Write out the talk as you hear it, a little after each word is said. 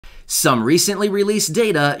Some recently released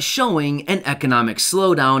data showing an economic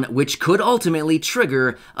slowdown, which could ultimately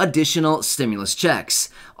trigger additional stimulus checks.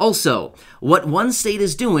 Also, what one state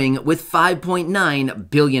is doing with $5.9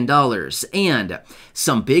 billion, and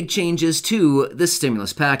some big changes to the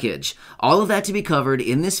stimulus package. All of that to be covered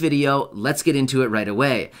in this video. Let's get into it right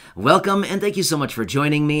away. Welcome, and thank you so much for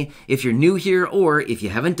joining me. If you're new here, or if you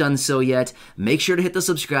haven't done so yet, make sure to hit the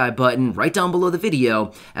subscribe button right down below the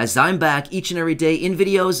video, as I'm back each and every day in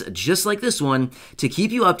videos just like this one to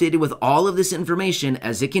keep you updated with all of this information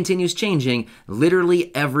as it continues changing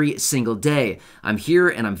literally every single day. I'm here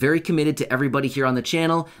and I'm very committed to everybody here on the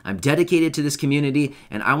channel. I'm dedicated to this community,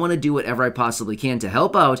 and I want to do whatever I possibly can to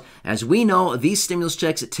help out. As we know, these stimulus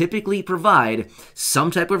checks typically provide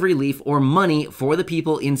some type of relief or money for the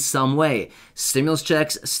people in some way. Stimulus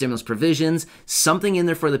checks, stimulus provisions, something in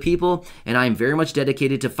there for the people, and I'm very much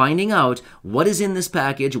dedicated to finding out what is in this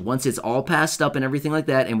package once it's all passed up and everything like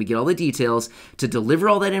that, and we get all the details, to deliver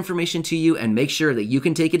all that information to you and make sure that you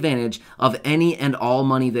can take advantage of any and all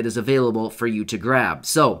money that is available for you to grab.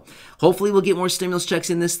 So hopefully we'll get more stimulus checks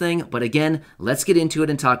in this thing, but again, let's get into it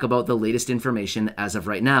and talk about the latest information as of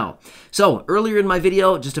right now. So earlier in my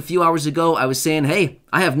video, just a few hours ago, I was saying, hey,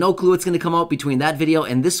 I have no clue what's going to come out between that video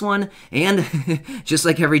and this one, and just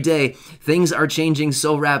like every day, things are changing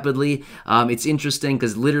so rapidly. It's interesting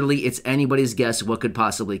because literally it's anybody's guess what could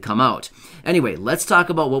possibly come out. Anyway, let's talk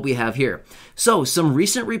about what we have here. So some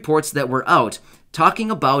recent reports that were out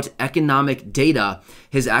talking about economic data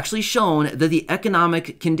has actually shown that the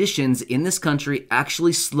economic conditions in this country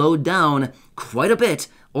actually slowed down quite a bit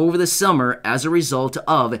over the summer as a result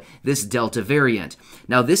of this Delta variant.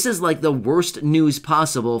 Now, this is like the worst news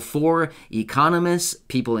possible for economists,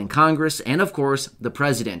 people in Congress, and of course, the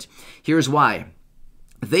president. Here's why.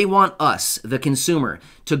 They want us, the consumer,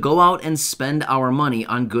 to go out and spend our money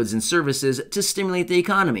on goods and services to stimulate the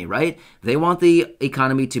economy, right? They want the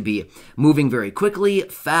economy to be moving very quickly,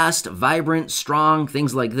 fast, vibrant, strong,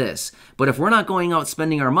 things like this. But if we're not going out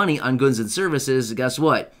spending our money on goods and services, guess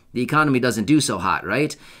what? The economy doesn't do so hot,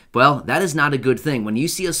 right? Well, that is not a good thing. When you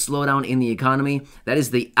see a slowdown in the economy, that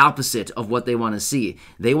is the opposite of what they want to see.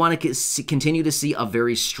 They want to continue to see a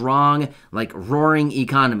very strong, like roaring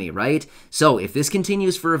economy, right? So if this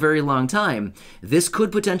continues for a very long time, this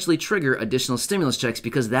could potentially trigger additional stimulus checks,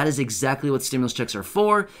 because that is exactly what stimulus checks are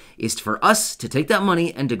for, is for us to take that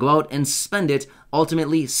money and to go out and spend it,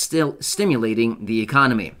 ultimately still stimulating the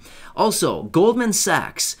economy. Also, Goldman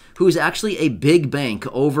Sachs, who's actually a big bank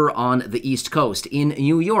over on the East Coast in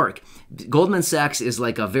New York. Goldman Sachs is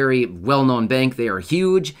like a very well-known bank. They are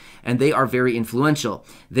huge and they are very influential.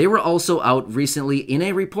 They were also out recently in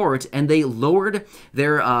a report, and they lowered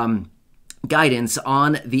their guidance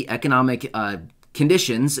on the economic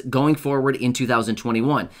conditions going forward in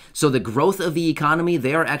 2021. So the growth of the economy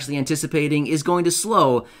they are actually anticipating is going to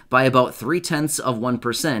slow by about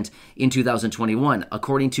 0.3% in 2021,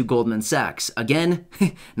 according to Goldman Sachs. Again,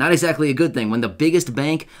 not exactly a good thing. When the biggest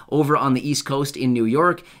bank over on the East Coast in New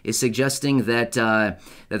York is suggesting that that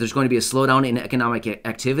there's going to be a slowdown in economic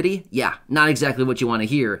activity, yeah, not exactly what you want to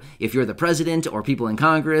hear if you're the president or people in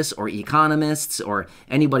Congress or economists or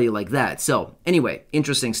anybody like that. So anyway,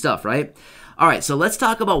 interesting stuff, right? All right, so let's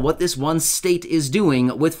talk about what this one state is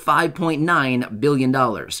doing with $5.9 billion.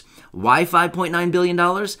 Why $5.9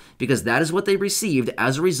 billion? Because that is what they received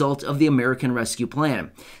as a result of the American Rescue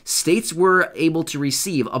Plan. States were able to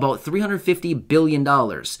receive about $350 billion.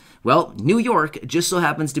 Well, New York just so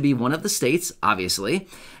happens to be one of the states, obviously,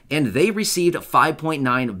 and they received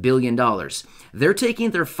 $5.9 billion. They're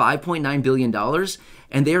taking their $5.9 billion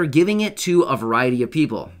and they are giving it to a variety of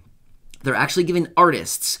people. They're actually giving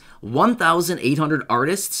artists, 1,800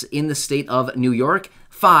 artists in the state of New York,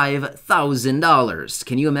 $5,000.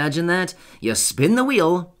 Can you imagine that? You spin the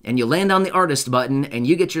wheel and you land on the artist button and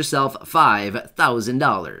you get yourself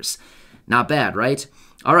 $5,000. Not bad, right?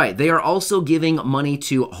 All right, they are also giving money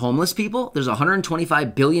to homeless people. There's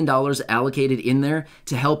 $125 billion allocated in there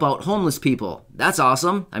to help out homeless people. That's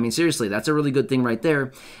awesome. I mean, seriously, that's a really good thing right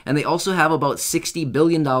there. And they also have about $60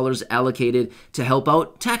 billion allocated to help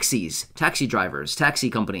out taxis, taxi drivers,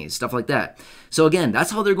 taxi companies, stuff like that. So again,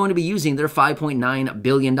 that's how they're going to be using their $5.9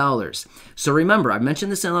 billion. So remember, I've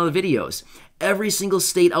mentioned this in other videos. Every single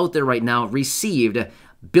state out there right now received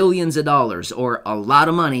billions of dollars or a lot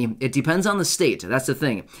of money. It depends on the state. That's the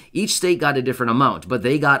thing. Each state got a different amount, but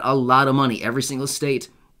they got a lot of money. Every single state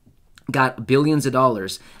got billions of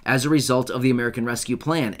dollars as a result of the American Rescue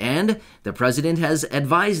Plan. And the president has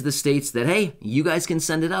advised the states that, hey, you guys can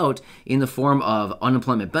send it out in the form of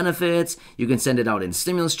unemployment benefits. You can send it out in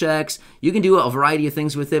stimulus checks. You can do a variety of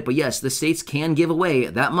things with it. But yes, the states can give away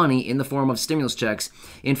that money in the form of stimulus checks.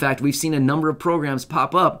 In fact, we've seen a number of programs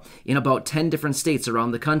pop up in about 10 different states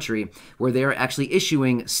around the country where they're actually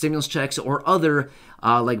issuing stimulus checks or other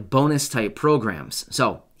like bonus type programs.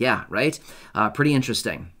 So yeah, right? Pretty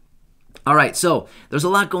interesting. All right, so there's a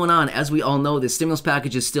lot going on. As we all know, the stimulus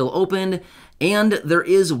package is still open, and there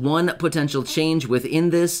is one potential change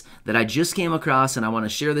within this that I just came across, and I want to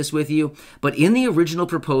share this with you. But in the original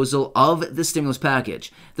proposal of the stimulus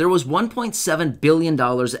package, there was $1.7 billion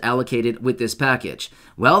allocated with this package.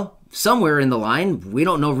 Well, somewhere in the line, we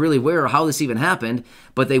don't know really where or how this even happened,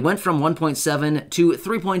 but they went from 1.7 to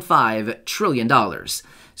 $3.5 trillion.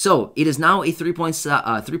 So it is now a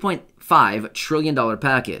 $3.5 trillion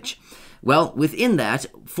package. Well, within that,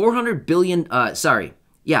 $400 billion. Sorry,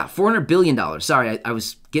 I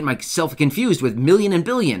was getting myself confused with million and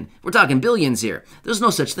billion. We're talking billions here. There's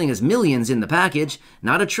no such thing as millions in the package.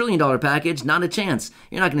 Not a $1 trillion package, not a chance.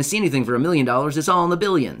 You're not going to see anything for $1 million. It's all in the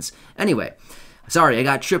billions. Anyway, sorry, I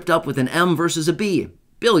got tripped up with an M versus a B.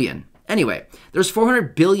 Billion. Anyway, there's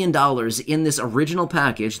 $400 billion in this original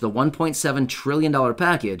package, the $1.7 trillion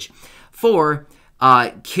package, for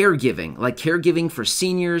caregiving, like caregiving for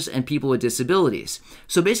seniors and people with disabilities.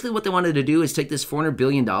 So basically what they wanted to do is take this $400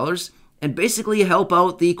 billion and basically help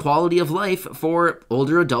out the quality of life for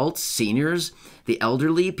older adults, seniors, the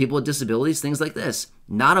elderly, people with disabilities, things like this.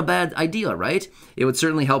 Not a bad idea, right? It would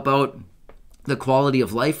certainly help out the quality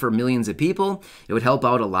of life for millions of people. It would help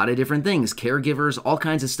out a lot of different things, caregivers, all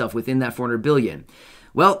kinds of stuff within that $400 billion.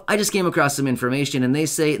 Well, I just came across some information, and they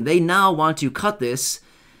say they now want to cut this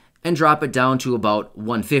and drop it down to about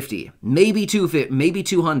 150, maybe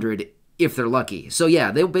 200 if they're lucky. So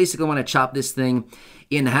yeah, they basically want to chop this thing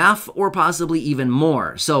in half or possibly even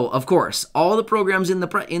more. So of course, all the programs in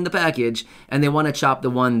the package, and they want to chop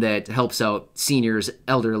the one that helps out seniors,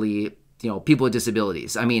 elderly, people with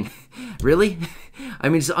disabilities. I mean, really? I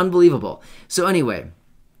mean, it's unbelievable. So anyway,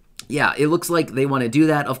 yeah, it looks like they want to do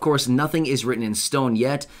that. Of course, nothing is written in stone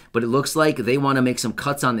yet, but it looks like they want to make some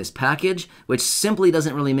cuts on this package, which simply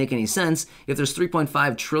doesn't really make any sense. If there's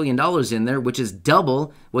 $3.5 trillion in there, which is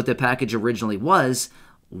double what the package originally was,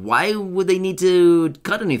 why would they need to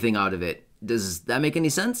cut anything out of it? Does that make any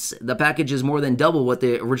sense? The package is more than double what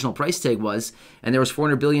the original price tag was, and there was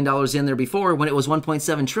 $400 billion in there before when it was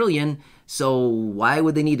 $1.7 trillion, so why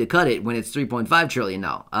would they need to cut it when it's $3.5 trillion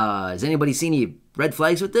now? Has anybody seen any red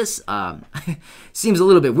flags with this? Seems a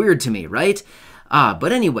little bit weird to me, right?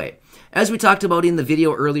 But anyway, as we talked about in the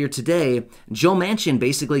video earlier today, Joe Manchin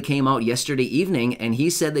basically came out yesterday evening and he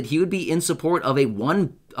said that he would be in support of a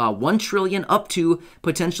 $1 trillion up to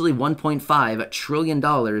potentially $1.5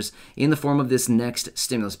 trillion in the form of this next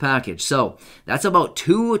stimulus package. So that's about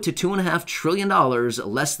 $2 to $2.5 trillion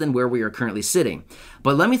less than where we are currently sitting.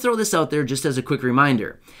 But let me throw this out there just as a quick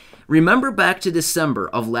reminder. Remember back to December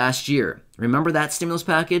of last year. Remember that stimulus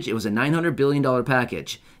package? It was a $900 billion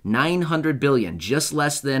package. $900 billion, just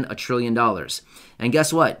less than $1 trillion. And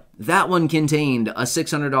guess what? That one contained a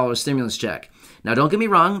 $600 stimulus check. Now, don't get me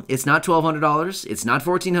wrong. It's not $1,200. It's not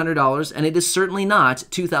 $1,400. And it is certainly not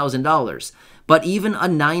 $2,000. But even a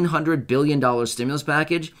 $900 billion stimulus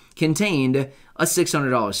package contained a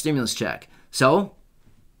 $600 stimulus check. So,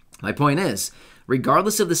 my point is,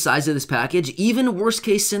 regardless of the size of this package, even worst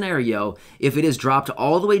case scenario, if it is dropped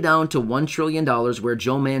all the way down to $1 trillion where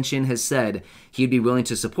Joe Manchin has said he'd be willing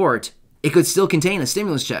to support, it could still contain a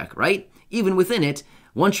stimulus check, right? Even within it,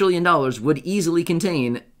 $1 trillion would easily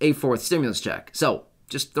contain a fourth stimulus check. So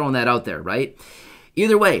just throwing that out there, right?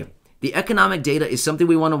 Either way, the economic data is something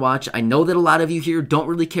we want to watch. I know that a lot of you here don't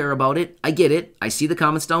really care about it. I get it. I see the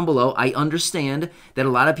comments down below. I understand that a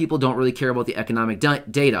lot of people don't really care about the economic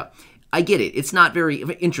data. I get it. It's not very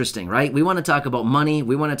interesting, right? We want to talk about money.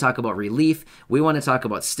 We want to talk about relief. We want to talk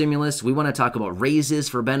about stimulus. We want to talk about raises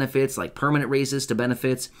for benefits, like permanent raises to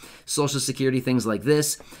benefits, Social Security, things like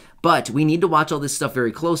this. But we need to watch all this stuff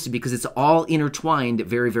very closely because it's all intertwined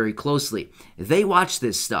very, very closely. They watch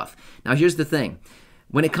this stuff. Now, here's the thing.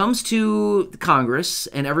 When it comes to Congress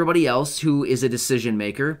and everybody else who is a decision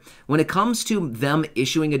maker, when it comes to them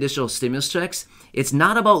issuing additional stimulus checks, it's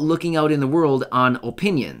not about looking out in the world on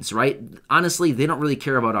opinions, right? Honestly, they don't really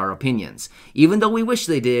care about our opinions. Even though we wish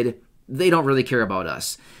they did, they don't really care about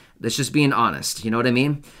us. That's just being honest. You know what I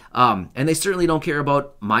mean? And they certainly don't care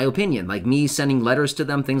about my opinion, like me sending letters to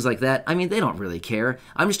them, things like that. I mean, they don't really care.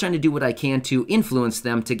 I'm just trying to do what I can to influence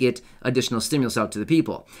them to get additional stimulus out to the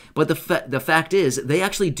people. But the fact is, they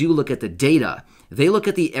actually do look at the data. They look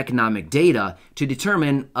at the economic data to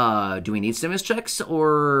determine, do we need stimulus checks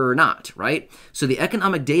or not, right? So the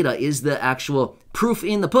economic data is the actual proof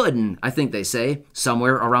in the pudding, I think they say,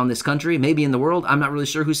 somewhere around this country, maybe in the world. I'm not really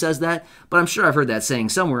sure who says that, but I'm sure I've heard that saying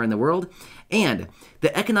somewhere in the world. And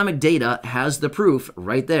the economic data has the proof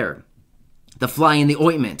right there. The fly in the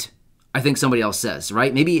ointment, I think somebody else says,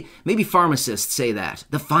 right? Maybe pharmacists say that.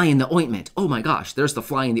 The fly in the ointment. Oh my gosh, there's the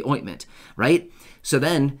fly in the ointment, right? So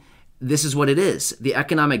then this is what it is. The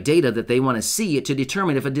economic data that they want to see to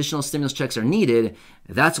determine if additional stimulus checks are needed.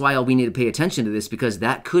 That's why we need to pay attention to this, because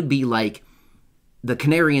that could be like the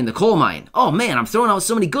canary in the coal mine. Oh man, I'm throwing out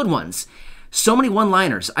so many good ones. So many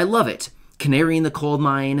one-liners. I love it. Canary in the coal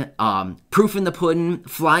mine, proof in the pudding,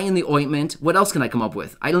 fly in the ointment. What else can I come up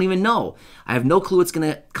with? I don't even know. I have no clue what's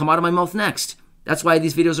going to come out of my mouth next. That's why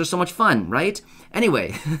these videos are so much fun, right?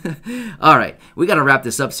 Anyway, all right, we got to wrap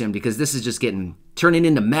this up soon because this is just turning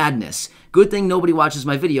into madness. Good thing nobody watches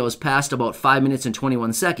my videos past about 5 minutes and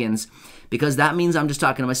 21 seconds because that means I'm just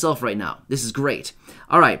talking to myself right now. This is great.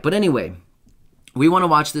 All right, but anyway, we want to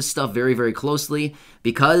watch this stuff very, very closely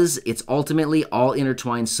because it's ultimately all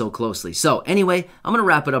intertwined so closely. So anyway, I'm going to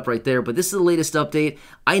wrap it up right there, but this is the latest update.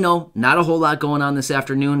 I know, not a whole lot going on this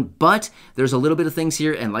afternoon, but there's a little bit of things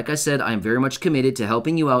here, and like I said, I'm very much committed to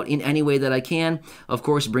helping you out in any way that I can. Of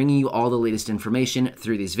course, bringing you all the latest information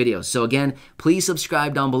through these videos. So again, please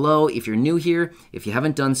subscribe down below if you're new here. If you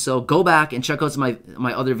haven't done so, go back and check out my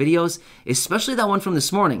other videos, especially that one from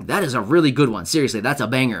this morning. That is a really good one. Seriously, that's a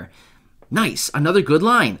banger. Nice. Another good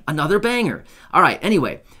line. Another banger. All right.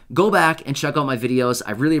 Anyway, go back and check out my videos.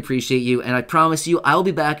 I really appreciate you. And I promise you, I'll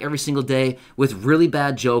be back every single day with really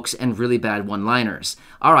bad jokes and really bad one-liners.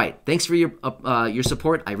 All right. Thanks for your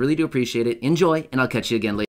support. I really do appreciate it. Enjoy, and I'll catch you again later.